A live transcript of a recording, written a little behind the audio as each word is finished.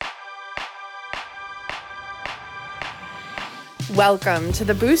Welcome to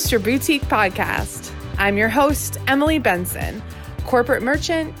the Boost Your Boutique podcast. I'm your host, Emily Benson, corporate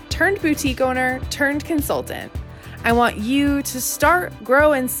merchant turned boutique owner turned consultant. I want you to start,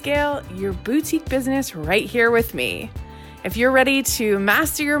 grow, and scale your boutique business right here with me. If you're ready to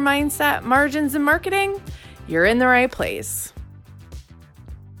master your mindset, margins, and marketing, you're in the right place.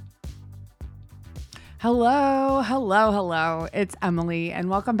 Hello. It's Emily, and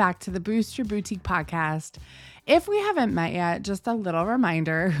welcome back to the Boost Your Boutique podcast. If we haven't met yet, just a little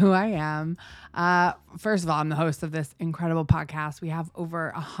reminder who I am. First of all, I'm the host of this incredible podcast. We have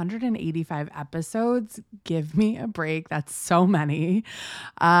over 185 episodes. Give me a break. That's so many.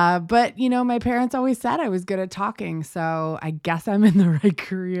 But you know, my parents always said I was good at talking, so I guess I'm in the right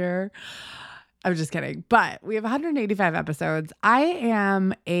career. I'm just kidding. But we have 185 episodes. I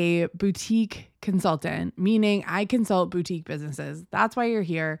am a boutique consultant, meaning I consult boutique businesses. That's why you're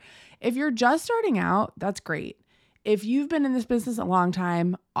here. If you're just starting out, that's great. If you've been in this business a long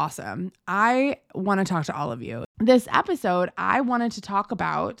time, awesome. I want to talk to all of you. This episode, I wanted to talk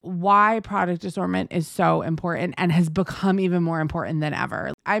about why product assortment is so important and has become even more important than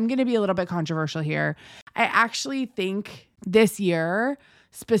ever. I'm going to be a little bit controversial here. I actually think this year,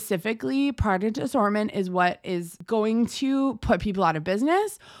 specifically, product assortment is what is going to put people out of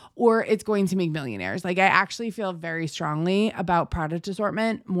business or it's going to make millionaires. Like, I actually feel very strongly about product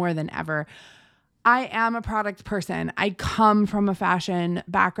assortment more than ever. I am a product person. I come from a fashion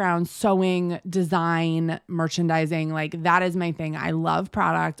background, sewing, design, merchandising. Like, that is my thing. I love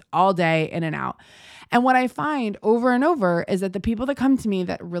product all day, in and out. And what I find over and over is that the people that come to me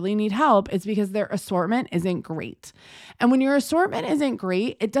that really need help is because their assortment isn't great. And when your assortment isn't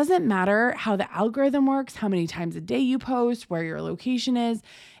great, it doesn't matter how the algorithm works, how many times a day you post, where your location is.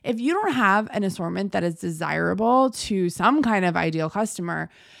 If you don't have an assortment that is desirable to some kind of ideal customer,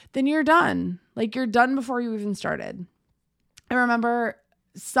 then you're done. Like, you're done before you even started. I remember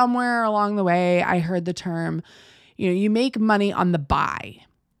somewhere along the way, I heard the term, you make money on the buy.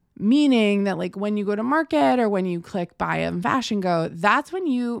 Meaning that, like, when you go to market or when you click buy on Fashion Go, that's when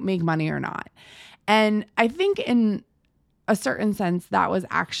you make money or not. And I think in a certain sense, that was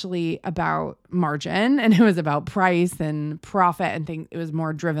actually about margin and it was about price and profit and things. It was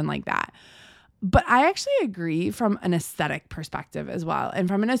more driven like that. But I actually agree from an aesthetic perspective as well and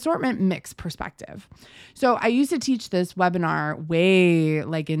from an assortment mix perspective. So I used to teach this webinar way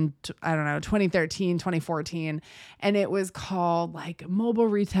like in, 2013, 2014. And it was called like Mobile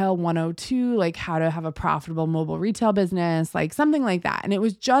Retail 102, like how to have a profitable mobile retail business, like something like that. And it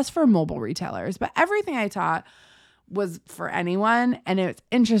was just for mobile retailers. But everything I taught was for anyone. And it's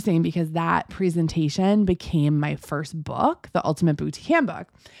interesting because that presentation became my first book, The Ultimate Boutique Handbook.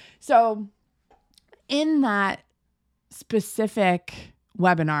 So in that specific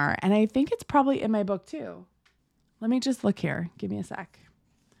webinar, and I think it's probably in my book too. Let me just look here. Give me a sec.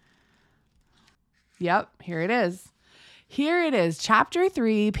 Yep, here it is. Here it is, chapter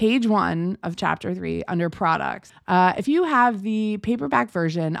 3, page 1 of chapter 3 under products. If you have the paperback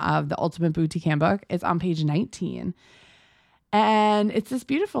version of the Ultimate Boutique Handbook, it's on page 19. And it's this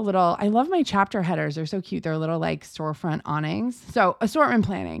beautiful little, I love my chapter headers. They're so cute. They're little like storefront awnings. So assortment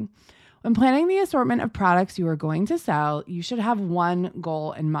planning. When planning the assortment of products you are going to sell, you should have one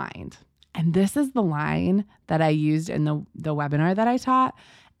goal in mind. And this is the line that I used in the webinar that I taught,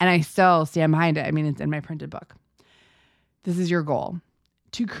 and I still stand behind it. I mean, it's in my printed book. This is your goal: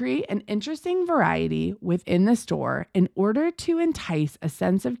 to create an interesting variety within the store in order to entice a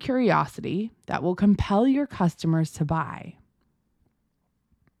sense of curiosity that will compel your customers to buy.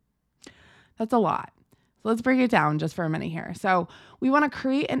 That's a lot. So let's break it down just for a minute here. So we want to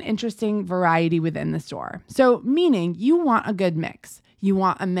create an interesting variety within the store. So meaning you want a good mix. You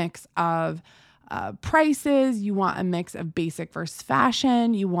want a mix of prices. You want a mix of basic versus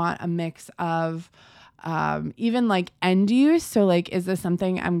fashion. You want a mix of even like end use. So like, is this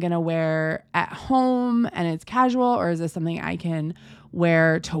something I'm going to wear at home and it's casual, or is this something I can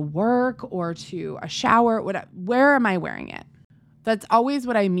wear to work or to a shower? Where am I wearing it? That's always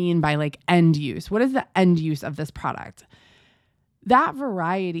what I mean by like end use. What is the end use of this product? That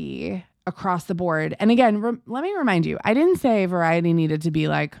variety across the board. And again, let me remind you, I didn't say variety needed to be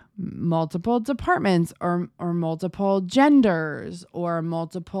like multiple departments or multiple genders or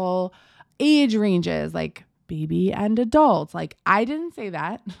multiple age ranges, like baby and adult. Like, I didn't say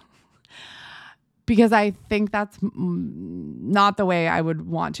that. Because I think that's not the way I would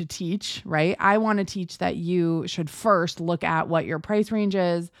want to teach, right? I want to teach that you should first look at what your price range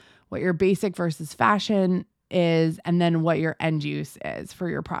is, what your basic versus fashion is, and then what your end use is for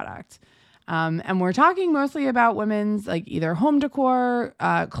your product. And we're talking mostly about women's like either home decor,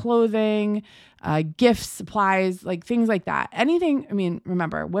 clothing, gifts, supplies, like things like that. Anything. I mean,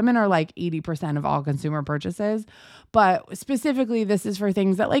 remember, women are like 80% of all consumer purchases, but specifically this is for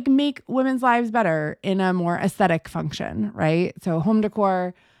things that like make women's lives better in a more aesthetic function, right? So home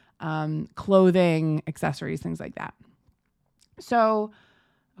decor, clothing, accessories, things like that. So,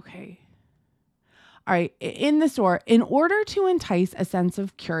 okay. All right, in the store, in order to entice a sense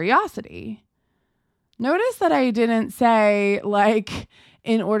of curiosity, notice that I didn't say like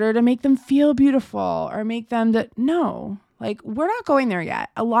in order to make them feel beautiful or make them no, like we're not going there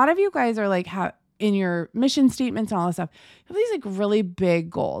yet. A lot of you guys are like in your mission statements and all this stuff, you have these like really big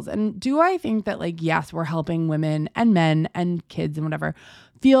goals. And do I think that like, yes, we're helping women and men and kids and whatever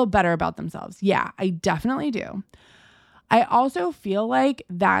feel better about themselves? Yeah, I definitely do. I also feel like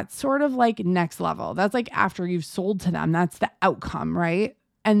that's sort of like next level. That's like after you've sold to them, that's the outcome, right?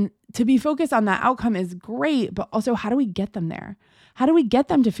 And to be focused on that outcome is great, but also how do we get them there? How do we get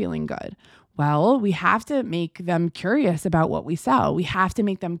them to feeling good? Well, we have to make them curious about what we sell. We have to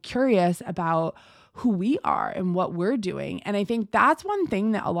make them curious about who we are and what we're doing. And I think that's one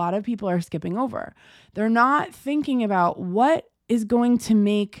thing that a lot of people are skipping over. They're not thinking about what is going to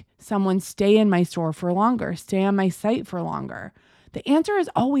make someone stay in my store for longer, stay on my site for longer. The answer is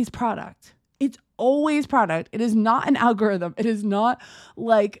always product. It's always product. It is not an algorithm. It is not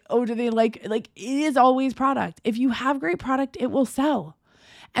like, oh, do they like it is always product. If you have great product, it will sell.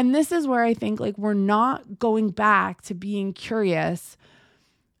 And this is where I think like we're not going back to being curious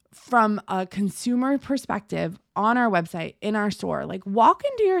from a consumer perspective on our website, in our store. Like walk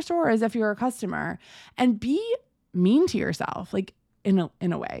into your store as if you're a customer and be mean to yourself, like in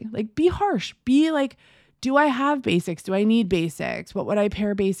a way, like be harsh, be like, do I have basics? Do I need basics? What would I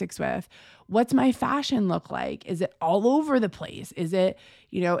pair basics with? What's my fashion look like? Is it all over the place? Is it,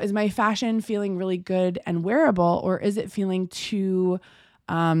 is my fashion feeling really good and wearable, or is it feeling too,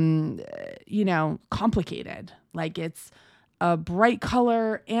 complicated? Like it's a bright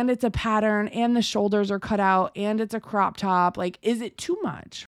color and it's a pattern and the shoulders are cut out and it's a crop top. Like, is it too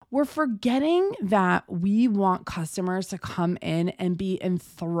much? We're forgetting that we want customers to come in and be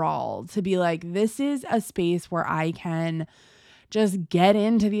enthralled, to be like, this is a space where I can just get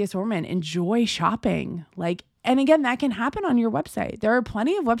into the assortment, enjoy shopping. Like, and again, that can happen on your website. There are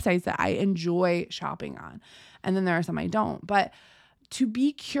plenty of websites that I enjoy shopping on, and then there are some I don't. But to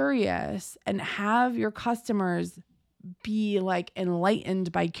be curious and have your customers be like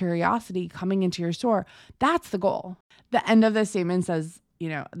enlightened by curiosity coming into your store, that's the goal. The end of the statement says,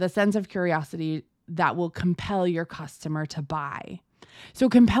 the sense of curiosity that will compel your customer to buy. So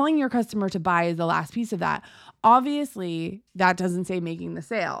compelling your customer to buy is the last piece of that. Obviously, that doesn't say making the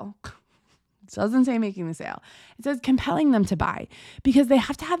sale. It doesn't say making the sale. It says compelling them to buy, because they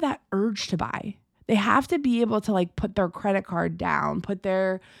have to have that urge to buy. They have to be able to like put their credit card down, put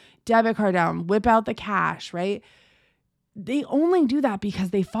their debit card down, whip out the cash, right? They only do that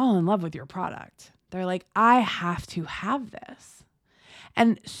because they fall in love with your product. They're like, I have to have this.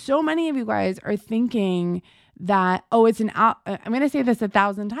 And so many of you guys are thinking that, oh, it's I'm going to say this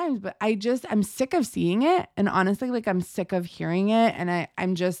 1,000 times, but I'm sick of seeing it. And honestly, like I'm sick of hearing it. And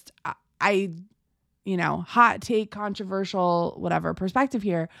I'm just, hot take, controversial, whatever perspective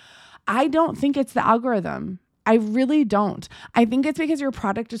here. I don't think it's the algorithm. I really don't. I think it's because your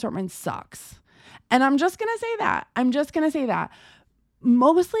product assortment sucks. And I'm just going to say that.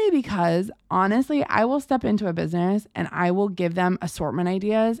 Mostly because, honestly, I will step into a business and I will give them assortment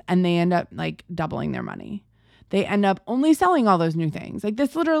ideas and they end up like doubling their money. They end up only selling all those new things. Like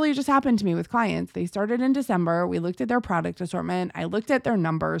this literally just happened to me with clients. They started in December. We looked at their product assortment. I looked at their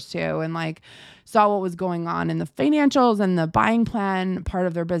numbers too and like saw what was going on in the financials and the buying plan part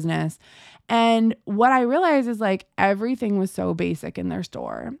of their business. And what I realized is like everything was so basic in their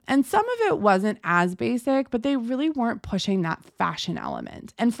store. And some of it wasn't as basic, but they really weren't pushing that fashion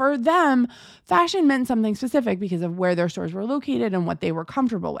element. And for them, fashion meant something specific because of where their stores were located and what they were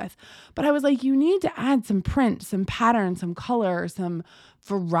comfortable with. But I was like, you need to add some print, some pattern, some color, some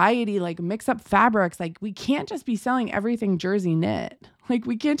variety, like mix up fabrics. Like we can't just be selling everything jersey knit. Like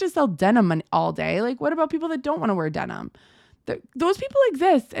we can't just sell denim all day. Like what about people that don't want to wear denim? Those people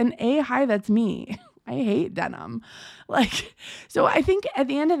exist, and hi, that's me. I hate denim. So I think at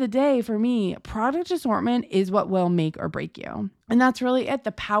the end of the day, for me, product assortment is what will make or break you. And that's really it.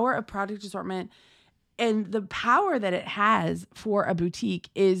 The power of product assortment and the power that it has for a boutique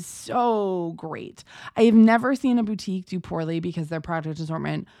is so great. I have never seen a boutique do poorly because their product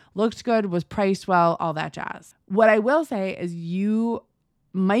assortment looked good, was priced well, all that jazz. What I will say is you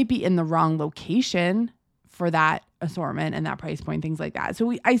might be in the wrong location for that assortment and that price point, things like that.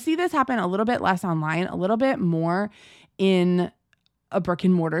 So I see this happen a little bit less online, a little bit more in a brick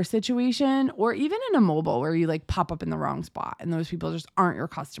and mortar situation, or even in a mobile where you like pop up in the wrong spot and those people just aren't your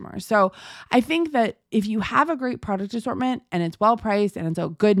customers. So I think that if you have a great product assortment and it's well priced and it's a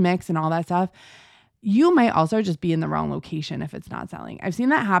good mix and all that stuff, you might also just be in the wrong location if it's not selling. I've seen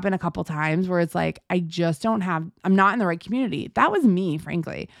that happen a couple times where it's like, I'm not in the right community. That was me,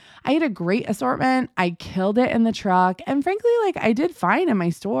 frankly. I had a great assortment. I killed it in the truck. And frankly, like I did fine in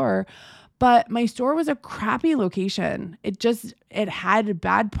my store, but my store was a crappy location. It had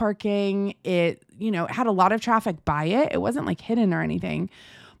bad parking. It had a lot of traffic by it. It wasn't like hidden or anything,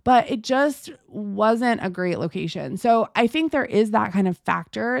 but it just wasn't a great location. So I think there is that kind of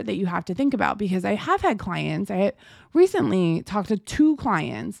factor that you have to think about, because I have had clients. I recently talked to 2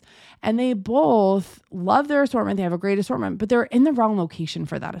 clients and they both love their assortment. They have a great assortment, but they're in the wrong location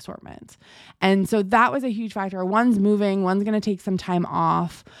for that assortment. And so that was a huge factor. One's moving, one's going to take some time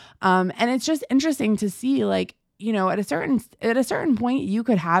off. And it's just interesting to see, like, at a certain point, you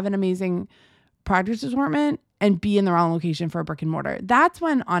could have an amazing product assortment and be in the wrong location for a brick and mortar. That's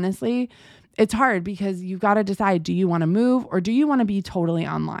when, honestly, it's hard, because you've got to decide, do you want to move or do you want to be totally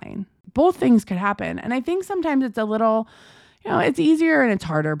online? Both things could happen. And I think sometimes it's a little, it's easier and it's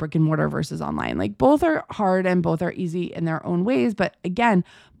harder, brick and mortar versus online. Like both are hard and both are easy in their own ways. But again,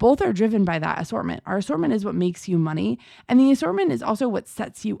 both are driven by that assortment. Our assortment is what makes you money. And the assortment is also what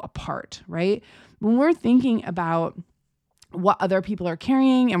sets you apart, right? When we're thinking about what other people are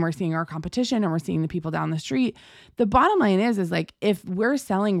carrying and we're seeing our competition and we're seeing the people down the street, the bottom line is like, if we're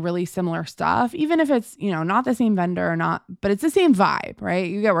selling really similar stuff, even if it's, not the same vendor or not, but it's the same vibe, right?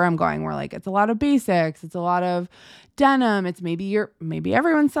 You get where I'm going. We're like, it's a lot of basics. It's a lot of denim. It's maybe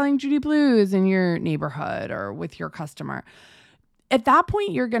everyone's selling Judy Blues in your neighborhood or with your customer. At that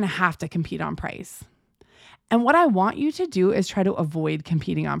point, you're going to have to compete on price. And what I want you to do is try to avoid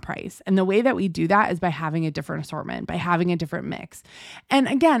competing on price. And the way that we do that is by having a different assortment, by having a different mix. And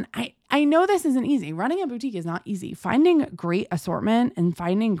again, I know this isn't easy. Running a boutique is not easy. Finding great assortment and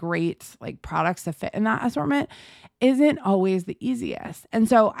finding great like products to fit in that assortment isn't always the easiest. And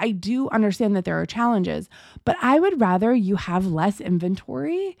so I do understand that there are challenges, but I would rather you have less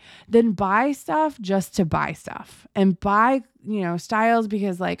inventory than buy stuff just to buy stuff and buy, styles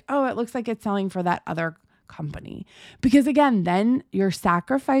because like, oh, it looks like it's selling for that other company. Because again, then you're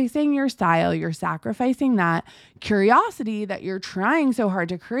sacrificing your style, you're sacrificing that curiosity that you're trying so hard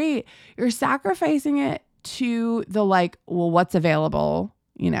to create. You're sacrificing it to the like, well, what's available,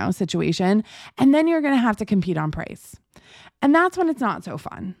 situation. And then you're going to have to compete on price. And that's when it's not so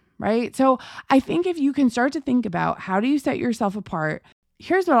fun, right? So I think if you can start to think about how do you set yourself apart,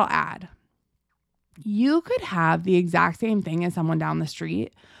 here's what I'll add. You could have the exact same thing as someone down the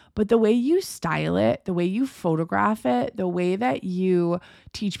street, but the way you style it, the way you photograph it, the way that you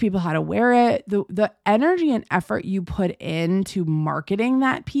teach people how to wear it, the energy and effort you put into marketing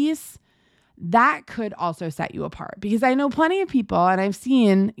that piece, that could also set you apart. Because I know plenty of people, and I've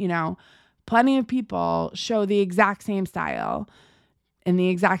seen, plenty of people show the exact same style in the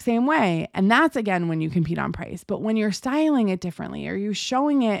exact same way. And that's, again, when you compete on price. But when you're styling it differently, or you're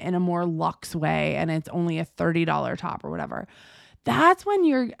showing it in a more luxe way, and it's only a $30 top or whatever, that's when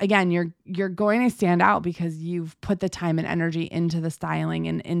you're going to stand out because you've put the time and energy into the styling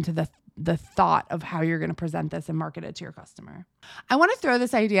and into the thought of how you're going to present this and market it to your customer. I want to throw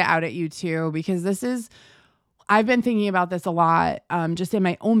this idea out at you too, because I've been thinking about this a lot, just in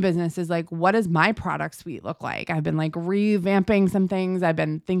my own business, is like, what does my product suite look like? I've been like revamping some things. I've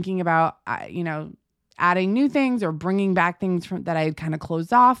been thinking about, adding new things or bringing back things that I had kind of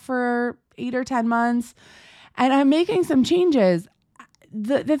closed off for 8 or 10 months. And I'm making some changes.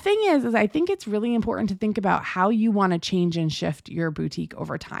 The thing is I think it's really important to think about how you want to change and shift your boutique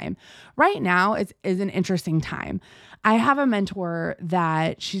over time. Right now is an interesting time. I have a mentor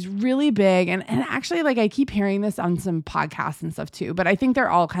that she's really big, and actually, like, I keep hearing this on some podcasts and stuff too, but I think they're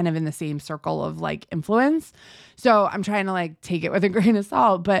all kind of in the same circle of like influence. So I'm trying to like take it with a grain of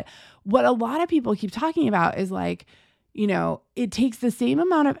salt. But what a lot of people keep talking about is like, it takes the same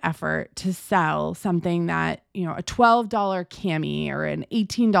amount of effort to sell something that, a $12 cami or an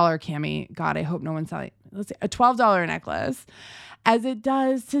 $18 cami. God, I hope no one's selling, let's say a $12 necklace, as it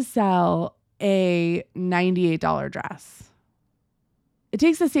does to sell a $98 dress. It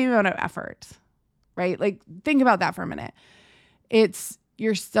takes the same amount of effort, right? Like, think about that for a minute.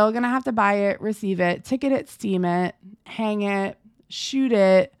 You're still going to have to buy it, receive it, ticket it, steam it, hang it, shoot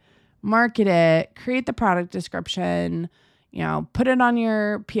it, market it, create the product description, put it on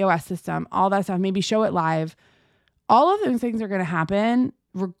your POS system, all that stuff, maybe show it live. All of those things are going to happen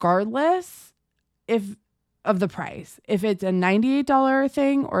regardless if of the price. If it's a $98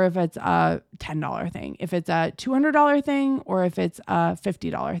 thing or if it's a $10 thing, if it's a $200 thing or if it's a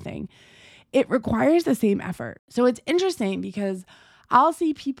 $50 thing, it requires the same effort. So it's interesting because I'll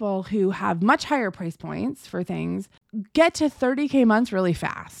see people who have much higher price points for things get to 30K months really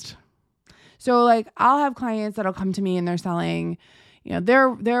fast. So like I'll have clients that'll come to me and they're selling,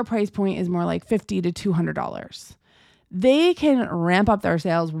 their price point is more like $50 to $200. They can ramp up their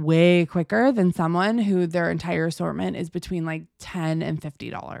sales way quicker than someone who their entire assortment is between like $10 and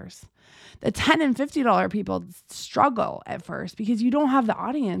 $50. The $10 and $50 people struggle at first because you don't have the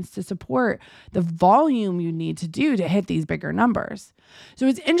audience to support the volume you need to do to hit these bigger numbers. So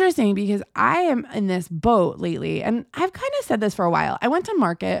it's interesting because I am in this boat lately, and I've kind of said this for a while. I went to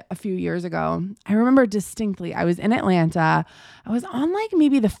market a few years ago. I remember distinctly, I was in Atlanta. I was on like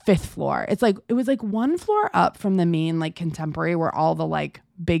maybe the 5th floor. It was like one floor up from the main like Contemporary where all the like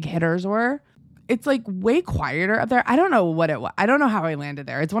big hitters were. It's like way quieter up there. I don't know what it was. I don't know how I landed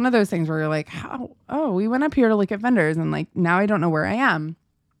there. It's one of those things where you're like, we went up here to look at vendors and like now I don't know where I am.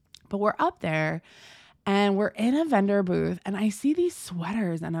 But we're up there and we're in a vendor booth and I see these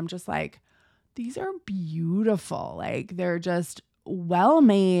sweaters and I'm just like, these are beautiful. Like they're just well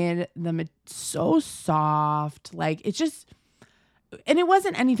made. So soft. Like it's just, and it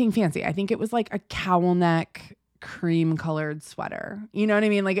wasn't anything fancy. I think it was like a cowl neck cream colored sweater. You know what I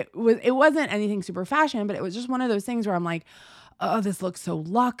mean? Like it wasn't anything super fashion, but it was just one of those things where I'm like, oh, this looks so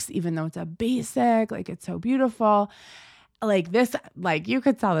luxe, even though it's a basic, like it's so beautiful. Like this, like you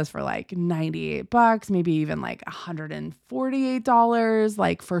could sell this for like $98, maybe even like $148,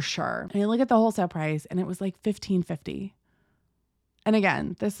 like for sure. And you look at the wholesale price and it was like $15.50. And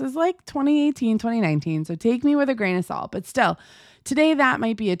again, this is like 2018, 2019. So take me with a grain of salt, but still today that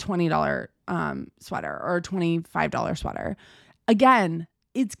might be a $20 sweater or a $25 sweater. Again,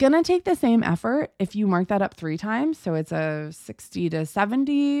 it's going to take the same effort if you mark that up 3 times. So it's a $60 to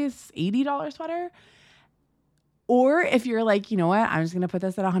 $70, $80 sweater. Or if you're like, you know what, I'm just going to put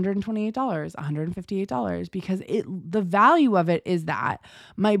this at $128, $158 because the value of it is that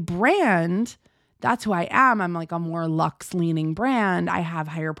my brand, that's who I am. I'm like a more luxe leaning brand. I have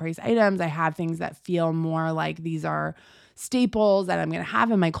higher price items. I have things that feel more like these are staples that I'm going to have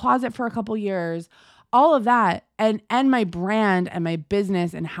in my closet for a couple years, all of that. And my brand and my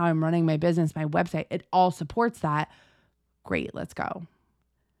business and how I'm running my business, my website, it all supports that. Great. Let's go.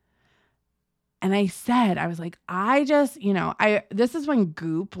 And I was like, this is when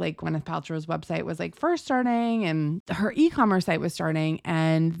Goop, like Gwyneth Paltrow's website was like first starting and her e-commerce site was starting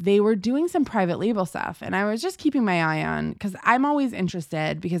and they were doing some private label stuff. And I was just keeping my eye on, because I'm always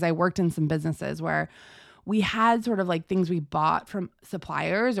interested because I worked in some businesses where we had sort of like things we bought from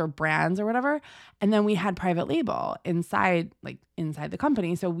suppliers or brands or whatever. And then we had private label inside the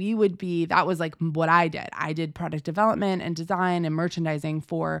company. So that was like what I did. I did product development and design and merchandising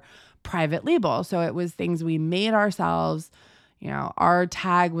for private label. So it was things we made ourselves, our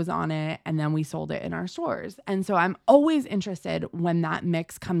tag was on it, and then we sold it in our stores. And so I'm always interested when that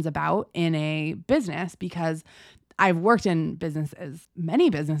mix comes about in a business because I've worked in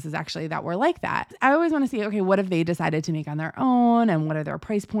many businesses actually that were like that. I always want to see, okay, what if they decided to make on their own and what are their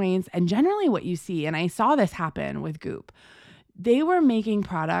price points? And generally what you see, and I saw this happen with Goop, they were making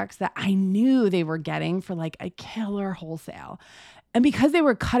products that I knew they were getting for like a killer wholesale. And because they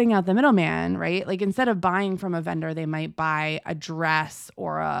were cutting out the middleman, right? Like instead of buying from a vendor, they might buy a dress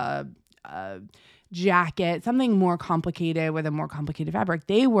or a jacket, something more complicated with a more complicated fabric.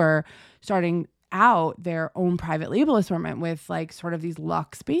 They were starting out their own private label assortment with like sort of these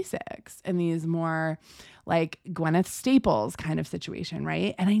luxe basics and these more like Gwyneth Staples kind of situation,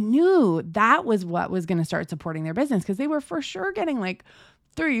 right? And I knew that was what was going to start supporting their business because they were for sure getting like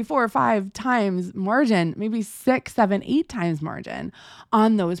 3, 4, 5 times margin, maybe 6, 7, 8 times margin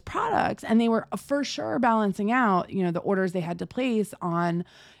on those products. And they were for sure balancing out, the orders they had to place on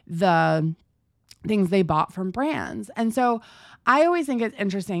the things they bought from brands. And so I always think it's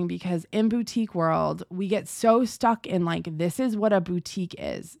interesting because in boutique world, we get so stuck in like, this is what a boutique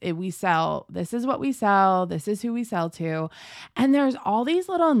is. This is what we sell. This is who we sell to. And there's all these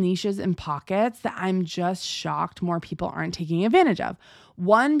little niches and pockets that I'm just shocked more people aren't taking advantage of.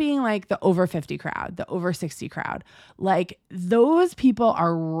 One being like the over 50 crowd, the over 60 crowd. Like those people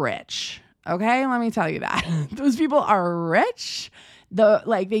are rich. Okay. Let me tell you that. Those people are rich.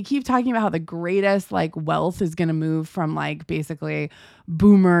 They keep talking about how the greatest like wealth is going to move from like basically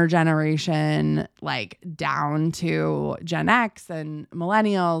boomer generation, like down to Gen X and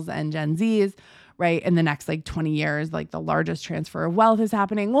millennials and Gen Zs, right? In the next like 20 years, like the largest transfer of wealth is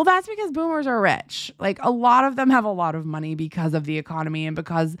happening. Well, that's because boomers are rich. Like a lot of them have a lot of money because of the economy and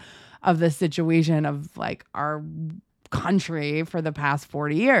because of the situation of like our country for the past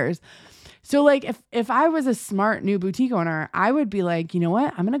 40 years. So like if I was a smart new boutique owner, I would be like, you know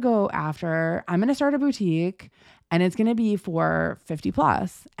what? I'm going to start a boutique and it's going to be for 50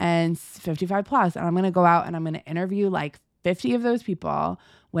 plus and 55 plus. And I'm going to go out and I'm going to interview like 50 of those people,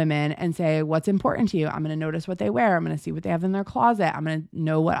 women, and say, what's important to you? I'm going to notice what they wear. I'm going to see what they have in their closet. I'm going to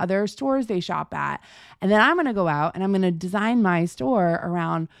know what other stores they shop at. And then I'm going to go out and I'm going to design my store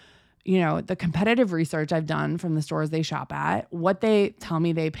around, you know, the competitive research I've done from the stores they shop at, what they tell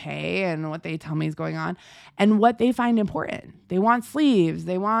me they pay and what they tell me is going on and what they find important. They want sleeves.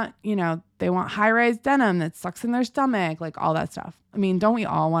 They want, you know, they want high-rise denim that sucks in their stomach, like all that stuff. I mean, don't we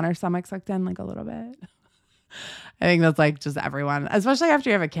all want our stomach sucked in like a little bit? I think that's like just everyone, especially after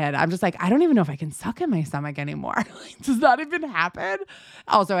you have a kid. I'm just like, I don't even know if I can suck in my stomach anymore. Like, does that even happen?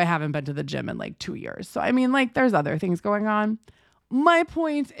 Also, I haven't been to the gym in like 2 years. So, I mean, like there's other things going on. My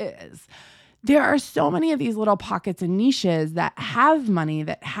point is there are so many of these little pockets and niches that have money,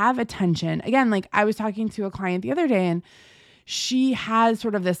 that have attention. Again, like I was talking to a client the other day and she has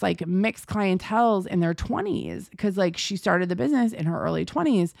sort of this like mixed clientele in their 20s because like she started the business in her early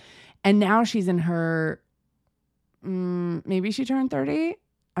 20s and now she's in her, maybe she turned 30.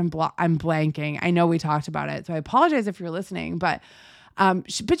 I'm blanking. I know we talked about it. So I apologize if you're listening, but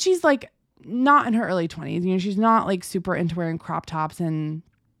she's like, not in her early 20s. You know, she's not like super into wearing crop tops and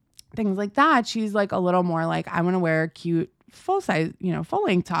things like that. She's like a little more like, I want to wear a cute full size, you know, full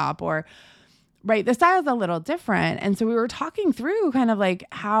length top or right. The style is a little different. And so we were talking through kind of like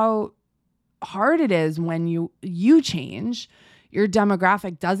how hard it is when you change, your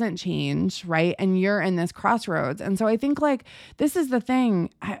demographic doesn't change, right? And you're in this crossroads. And so I think like, this is the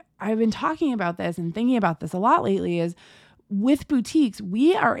thing I've been talking about this and thinking about this a lot lately is with boutiques,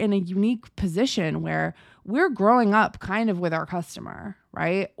 we are in a unique position where we're growing up kind of with our customer,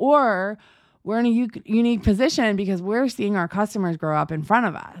 right? Or we're in a unique position because we're seeing our customers grow up in front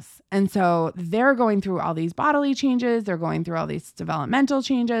of us. And so they're going through all these bodily changes. They're going through all these developmental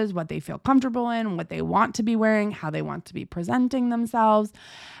changes, what they feel comfortable in, what they want to be wearing, how they want to be presenting themselves.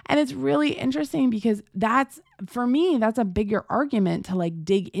 And it's really interesting because for me, that's a bigger argument to like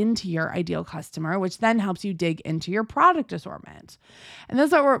dig into your ideal customer, which then helps you dig into your product assortment. And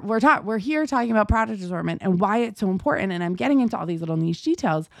that's what we're here talking about product assortment and why it's so important. And I'm getting into all these little niche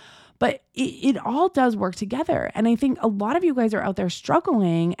details. But it all does work together. And I think a lot of you guys are out there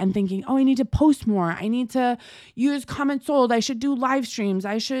struggling and thinking, oh, I need to post more. I need to use comments sold. I should do live streams.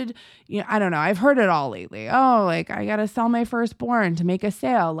 I should, I don't know. I've heard it all lately. Oh, like I got to sell my firstborn to make a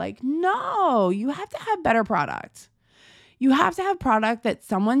sale. Like, no, you have to have better product. You have to have product that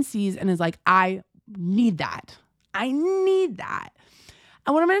someone sees and is like, I need that. I need that.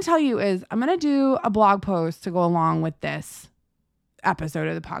 And what I'm going to tell you is I'm going to do a blog post to go along with this episode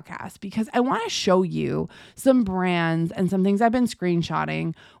of the podcast because I want to show you some brands and some things I've been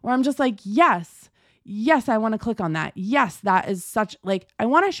screenshotting where I'm just like, yes, I want to click on that. Yes, that is such like, I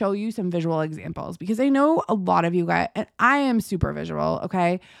want to show you some visual examples because I know a lot of you guys, and I am super visual.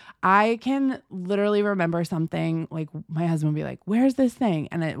 Okay. I can literally remember something like my husband will be like, where's this thing?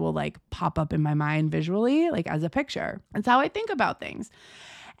 And it will like pop up in my mind visually, like as a picture. That's how I think about things.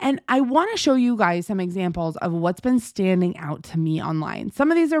 And I want to show you guys some examples of what's been standing out to me online.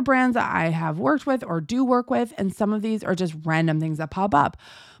 Some of these are brands that I have worked with or do work with, and some of these are just random things that pop up.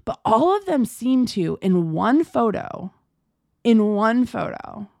 But all of them seem to, in one photo, they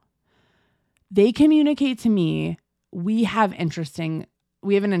communicate to me, we have an interesting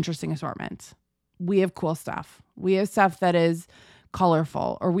assortment. We have cool stuff. We have stuff that is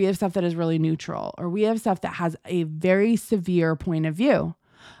colorful, or we have stuff that is really neutral, or we have stuff that has a very severe point of view.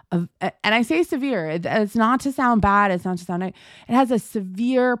 And I say severe, it's not to sound bad. It's not to sound, it has a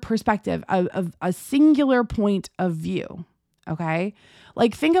severe perspective of a singular point of view. Okay.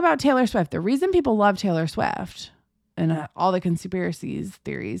 Like think about Taylor Swift. The reason people love Taylor Swift and all the conspiracies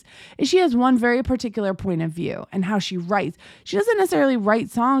theories is she has one very particular point of view and how she writes. She doesn't necessarily write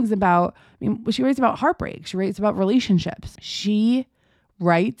songs about, she writes about heartbreak. She writes about relationships. She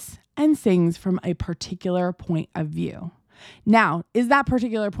writes and sings from a particular point of view. Now, is that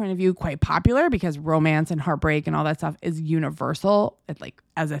particular point of view quite popular because romance and heartbreak and all that stuff is universal, like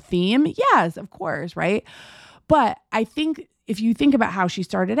as a theme? Yes, of course, right? But I think if you think about how she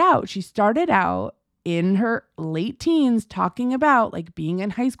started out in her late teens talking about like being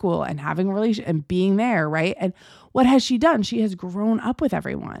in high school and having a relationship and being there, right? And what has she done? She has grown up with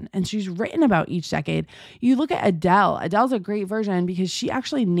everyone and she's written about each decade. You look at Adele. Adele's a great version because she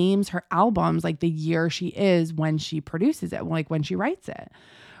actually names her albums like the year she is when she produces it, like when she writes it,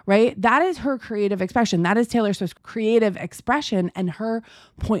 right? That is her creative expression. That is Taylor Swift's creative expression and her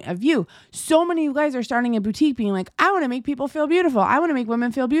point of view. So many of you guys are starting a boutique being like, I want to make people feel beautiful. I want to make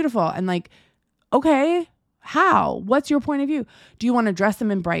women feel beautiful. And like, okay, how? What's your point of view? Do you want to dress them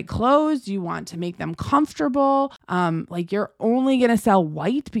in bright clothes? Do you want to make them comfortable? Like you're only going to sell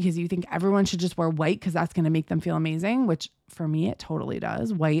white because you think everyone should just wear white because that's going to make them feel amazing, which for me, it totally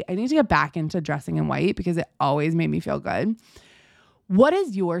does. White. I need to get back into dressing in white because it always made me feel good. What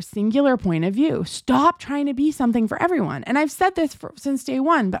is your singular point of view? Stop trying to be something for everyone. And I've said this since day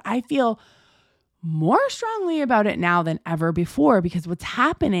one, but I feel more strongly about it now than ever before because what's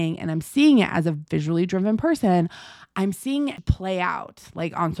happening, and I'm seeing it as a visually driven person, I'm seeing it play out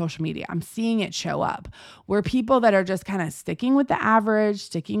like on social media. I'm seeing it show up where people that are just kind of sticking with the average,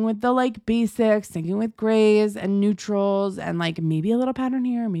 sticking with the like basics, sticking with grays and neutrals and like maybe a little pattern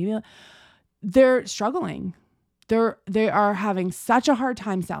here, they're struggling. They are having such a hard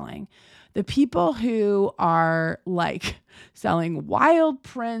time selling. The people who are like selling wild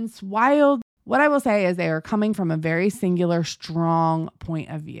prints, what I will say is they are coming from a very singular, strong point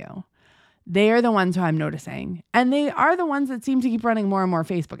of view. They are the ones who I'm noticing. And they are the ones that seem to keep running more and more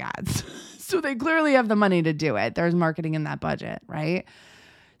Facebook ads. So they clearly have the money to do it. There's marketing in that budget, right?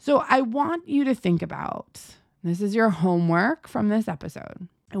 So I want you to think about, this is your homework from this episode.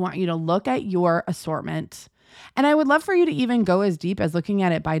 I want you to look at your assortment. And I would love for you to even go as deep as looking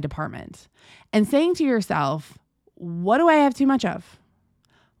at it by department and saying to yourself, what do I have too much of?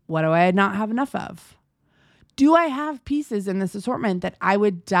 What do I not have enough of? Do I have pieces in this assortment that I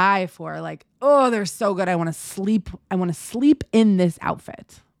would die for? Like, oh, they're so good. I want to sleep. I want to sleep in this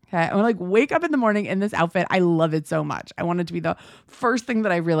outfit. Okay. I want to like wake up in the morning in this outfit. I love it so much. I want it to be the first thing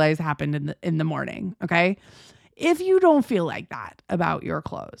that I realize happened in the morning. Okay. If you don't feel like that about your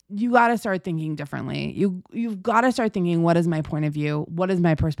clothes, you got to start thinking differently. You've got to start thinking, what is my point of view? What is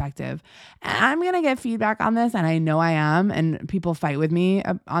my perspective? And I'm going to get feedback on this. And I know I am. And people fight with me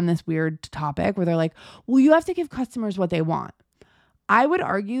on this weird topic where they're like, well, you have to give customers what they want. I would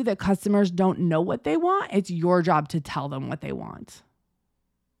argue that customers don't know what they want. It's your job to tell them what they want.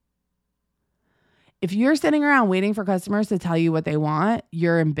 If you're sitting around waiting for customers to tell you what they want,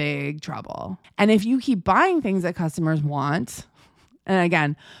 you're in big trouble. And if you keep buying things that customers want, and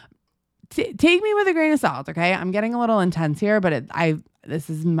again, take me with a grain of salt, okay? I'm getting a little intense here, but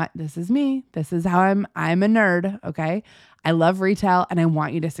this is me. This is how I'm a nerd, okay? I love retail and I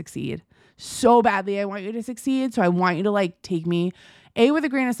want you to succeed so badly. I want you to succeed. So I want you to like take me A, with a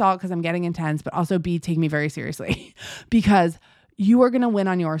grain of salt because I'm getting intense, but also B, take me very seriously because you are going to win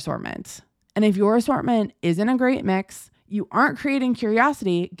on your assortment. And if your assortment isn't a great mix, you aren't creating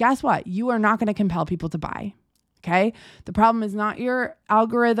curiosity, guess what? You are not going to compel people to buy. Okay. The problem is not your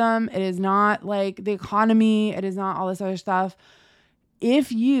algorithm. It is not like the economy. It is not all this other stuff.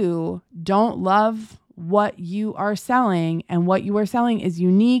 If you don't love what you are selling and what you are selling is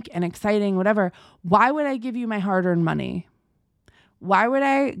unique and exciting, whatever, why would I give you my hard-earned money? Why would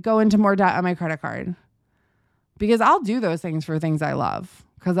I go into more debt on my credit card? Because I'll do those things for things I love.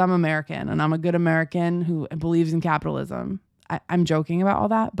 Because I'm American and I'm a good American who believes in capitalism. I'm joking about all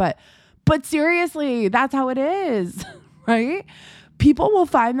that, but seriously, that's how it is, right? People will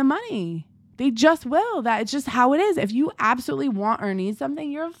find the money. They just will. It's just how it is. If you absolutely want or need something,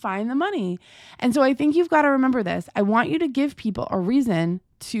 you'll find the money. And so I think you've got to remember this. I want you to give people a reason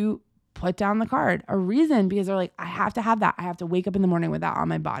to put down the card, a reason because they're like, I have to have that. I have to wake up in the morning with that on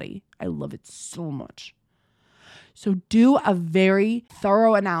my body. I love it so much. So do a very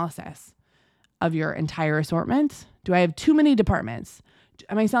thorough analysis of your entire assortment. Do I have too many departments?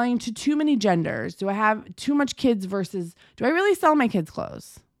 Am I selling to too many genders? Do I have too much kids versus, do I really sell my kids'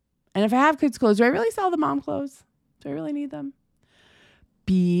 clothes? And if I have kids' clothes, do I really sell the mom clothes? Do I really need them?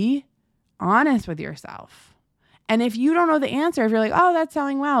 Be honest with yourself. And if you don't know the answer, if you're like, oh, that's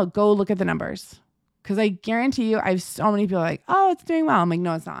selling well, go look at the numbers. Because I guarantee you, I have so many people like, oh, it's doing well. I'm like,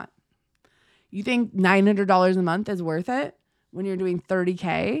 no, it's not. You think $900 a month is worth it when you're doing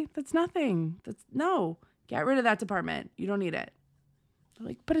 $30K? That's nothing. No, get rid of that department. You don't need it. They're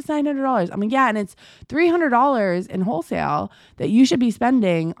like, but it's $900. I'm like, yeah, and it's $300 in wholesale that you should be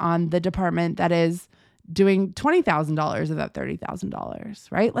spending on the department that is doing $20,000 of that $30,000,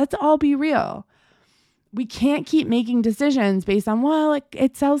 right? Let's all be real. We can't keep making decisions based on, well,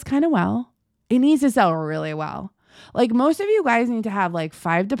 it sells kind of well. It needs to sell really well. Like most of you guys need to have like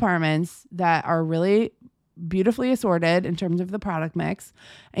 5 departments that are really beautifully assorted in terms of the product mix,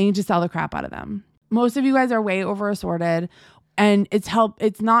 and you just sell the crap out of them. Most of you guys are way over assorted, and it's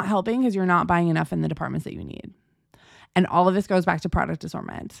not helping because you're not buying enough in the departments that you need. And all of this goes back to product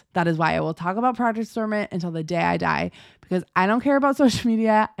assortment. That is why I will talk about product assortment until the day I die, because I don't care about social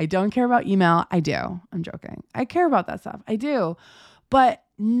media. I don't care about email. I do. I'm joking. I care about that stuff. I do. But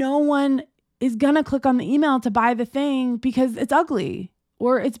no one is going to click on the email to buy the thing because it's ugly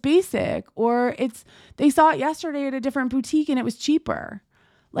or it's basic or they saw it yesterday at a different boutique and it was cheaper.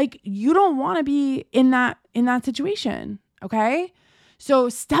 Like, you don't want to be in that situation. Okay. So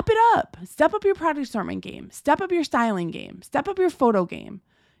step it up. Step up your product assortment game. Step up your styling game. Step up your photo game.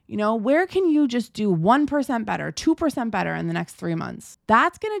 Where can you just do 1% better, 2% better in the next 3 months?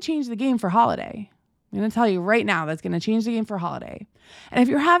 That's going to change the game for holiday. I'm going to tell you right now, that's going to change the game for holiday. And if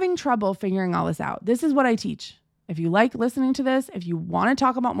you're having trouble figuring all this out, this is what I teach. If you like listening to this, if you want to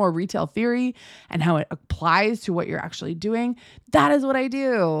talk about more retail theory and how it applies to what you're actually doing, that is what I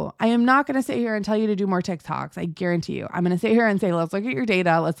do. I am not going to sit here and tell you to do more TikToks. I guarantee you. I'm going to sit here and say, let's look at your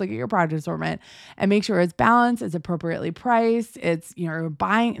data. Let's look at your product assortment and make sure it's balanced, it's appropriately priced, you're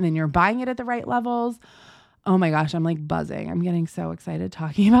buying it at the right levels. Oh my gosh, I'm like buzzing. I'm getting so excited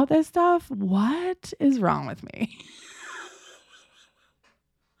talking about this stuff. What is wrong with me?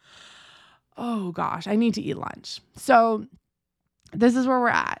 Oh gosh, I need to eat lunch. So this is where we're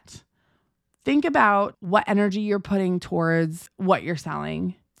at. Think about what energy you're putting towards what you're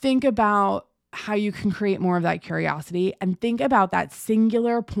selling. Think about how you can create more of that curiosity, and think about that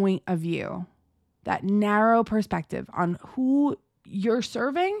singular point of view, that narrow perspective on who you're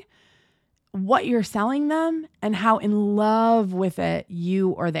serving, what you're selling them, and how in love with it you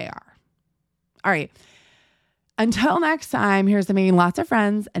or they are. All right. Until next time, here's to making lots of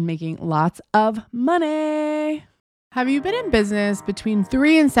friends and making lots of money. Have you been in business between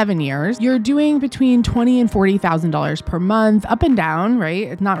 3 and 7 years? You're doing between $20,000 and $40,000 per month, up and down, right?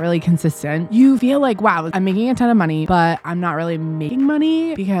 It's not really consistent. You feel like, wow, I'm making a ton of money, but I'm not really making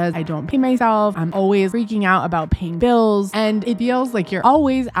money because I don't pay myself. I'm always freaking out about paying bills, and it feels like you're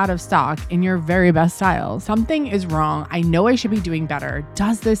always out of stock in your very best styles. Something is wrong. I know I should be doing better.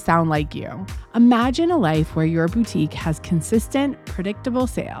 Does this sound like you? Imagine a life where your boutique has consistent, predictable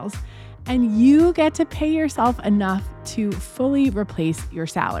sales, and you get to pay yourself enough to fully replace your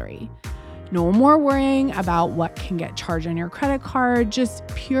salary. No more worrying about what can get charged on your credit card, just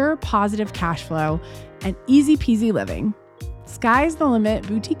pure positive cash flow and easy peasy living. Sky's the Limit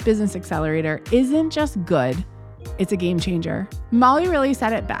Boutique Business Accelerator isn't just good, it's a game changer. Molly really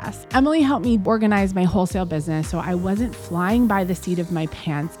said it best. Emily helped me organize my wholesale business so I wasn't flying by the seat of my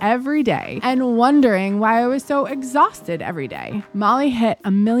pants every day and wondering why I was so exhausted every day. Molly hit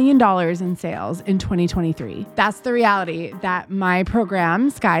 $1 million in sales in 2023. That's the reality that my program,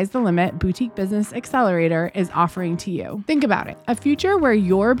 Sky's the Limit Boutique Business Accelerator, is offering to you. Think about it. A future where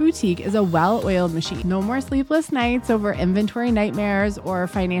your boutique is a well-oiled machine. No more sleepless nights over inventory nightmares or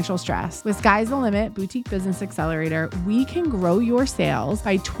financial stress. With Sky's the Limit Boutique Business Accelerator, we can grow your sales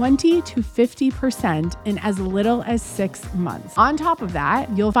by 20 to 50% in as little as 6 months. On top of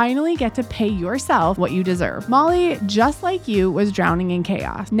that, you'll finally get to pay yourself what you deserve. Molly, just like you, was drowning in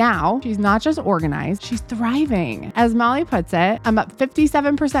chaos. Now, she's not just organized, she's thriving. As Molly puts it, I'm up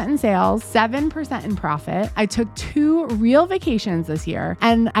 57% in sales, 7% in profit. I took 2 real vacations this year,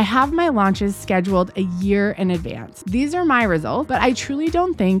 and I have my launches scheduled a year in advance. These are my results, but I truly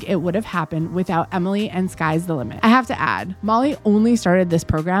don't think it would have happened without Emily and Sky's the Limit. I have to add, Molly only started this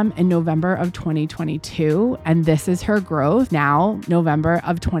program in November of 2022, and this is her growth now, November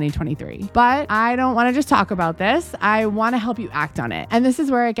of 2023. But I don't want to just talk about this. I want to help you act on it. And this is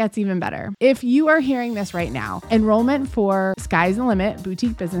where it gets even better. If you are hearing this right now, enrollment for Sky's the Limit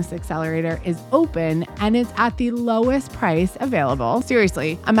Boutique Business Accelerator is open, and it's at the lowest price available.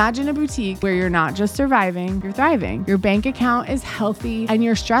 Seriously, imagine a boutique where you're not just surviving, you're thriving. Your bank account is healthy, and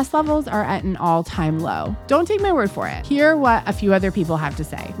your stress levels are at an all-time low. Don't take my word for it. Hear what a few other people have to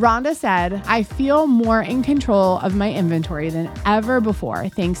say. Rhonda said, I feel more in control of my inventory than ever before,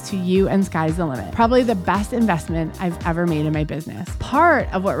 thanks to you and Sky's the Limit. Probably the best investment I've ever made in my business. Part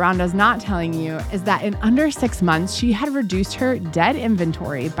of what Rhonda's not telling you is that in under 6 months, she had reduced her dead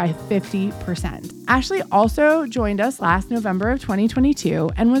inventory by 50%. Ashley also joined us last November of 2022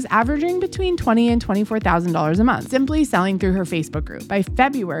 and was averaging between $20,000 and $24,000 a month, simply selling through her Facebook group. By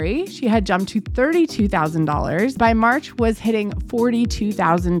February, she had jumped to $32,000. By March, was hitting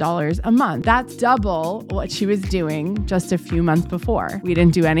 $42,000 a month. That's double what she was doing just a few months before. We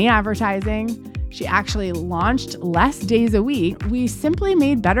didn't do any advertising. She actually launched less days a week. We simply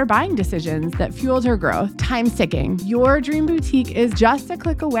made better buying decisions that fueled her growth. Time's ticking. Your dream boutique is just a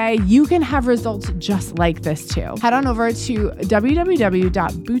click away. You can have results just like this too. Head on over to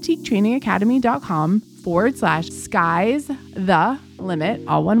www.boutiquetrainingacademy.com/Sky's the limit,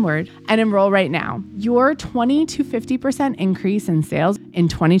 all one word, and enroll right now. Your 20 to 50% increase in sales in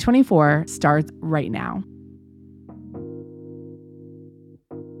 2024 starts right now.